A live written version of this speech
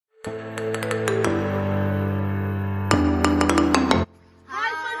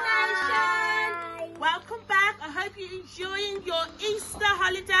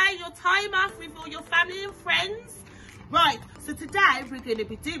your family and friends. Right, so today we're going to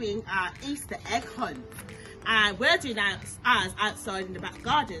be doing our Easter egg hunt. And we're doing ours outside in the back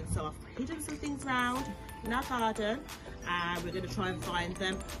garden. So I've hidden some things around in our garden and we're going to try and find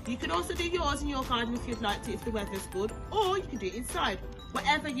them. You can also do yours in your garden if you'd like to, if the weather's good, or you can do it inside,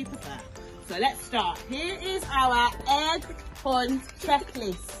 whatever you prefer. So let's start. Here is our egg hunt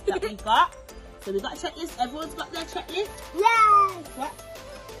checklist that we got. So we've got a checklist. Everyone's got their checklist? Yes! Yep.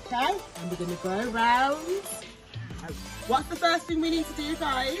 Okay, and we're going to go around. What's the first thing we need to do,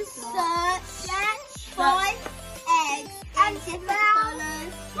 guys? Search 5 eggs and different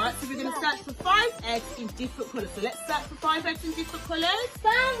colours. Right, so we're going to search for 5 eggs in different colours. So let's search for 5 eggs in different colours.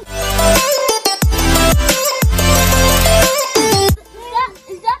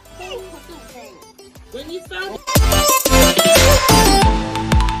 Is that pink or something? When you found it.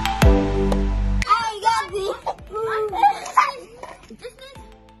 I got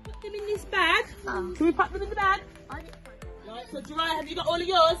Put them in this bag. Can we put them in the bag? Right, so Jariah, have you got all of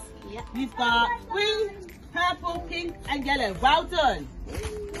yours? Yeah. You've got green, purple, pink and yellow. Well done.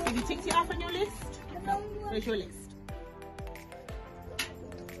 Have you ticked it off on your list? No. Where's your list?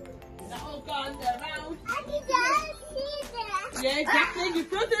 Is that all gone around? Yeah, exactly.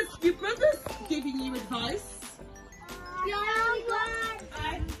 Your brother's giving you advice.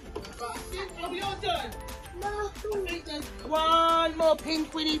 Are we all done? No. I think there's one more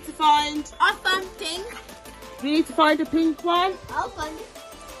pink we need to find. I found pink. We need to find a pink one. I'll find it.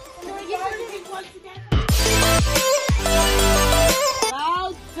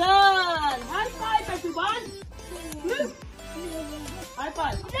 Well done. High five, everyone. Woo. High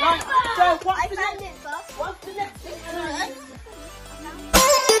five. Right, so what's the next thing?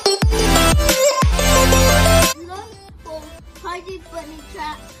 Hiding bunny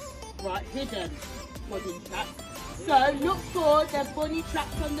traps. Right, hidden bunny traps. So look for the bunny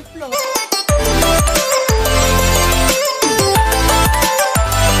traps on the floor.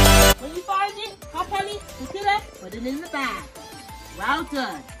 When you find it, hop on it, pick it up, put it in the bag. Well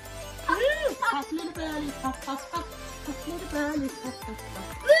done. Woo! Hop little burlies, hop, hop, hop. Hop little burlies, hop, hop, hop.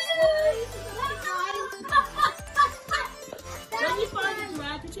 When you find it,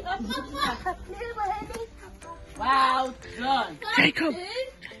 Jariah, put it up, put it up. Well done. Jacob.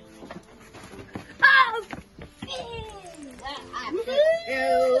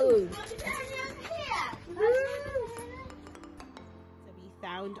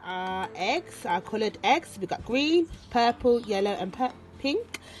 Found our eggs, our coloured eggs. We got green, purple, yellow and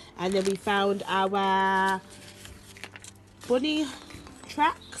pink. And then we found our bunny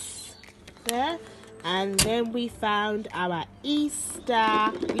tracks there. And then we found our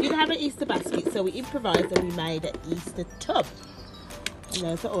Easter. We didn't have an Easter basket, so we improvised and we made an Easter tub. And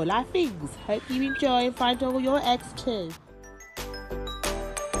those are all our things. Hope you enjoy and find all your eggs too.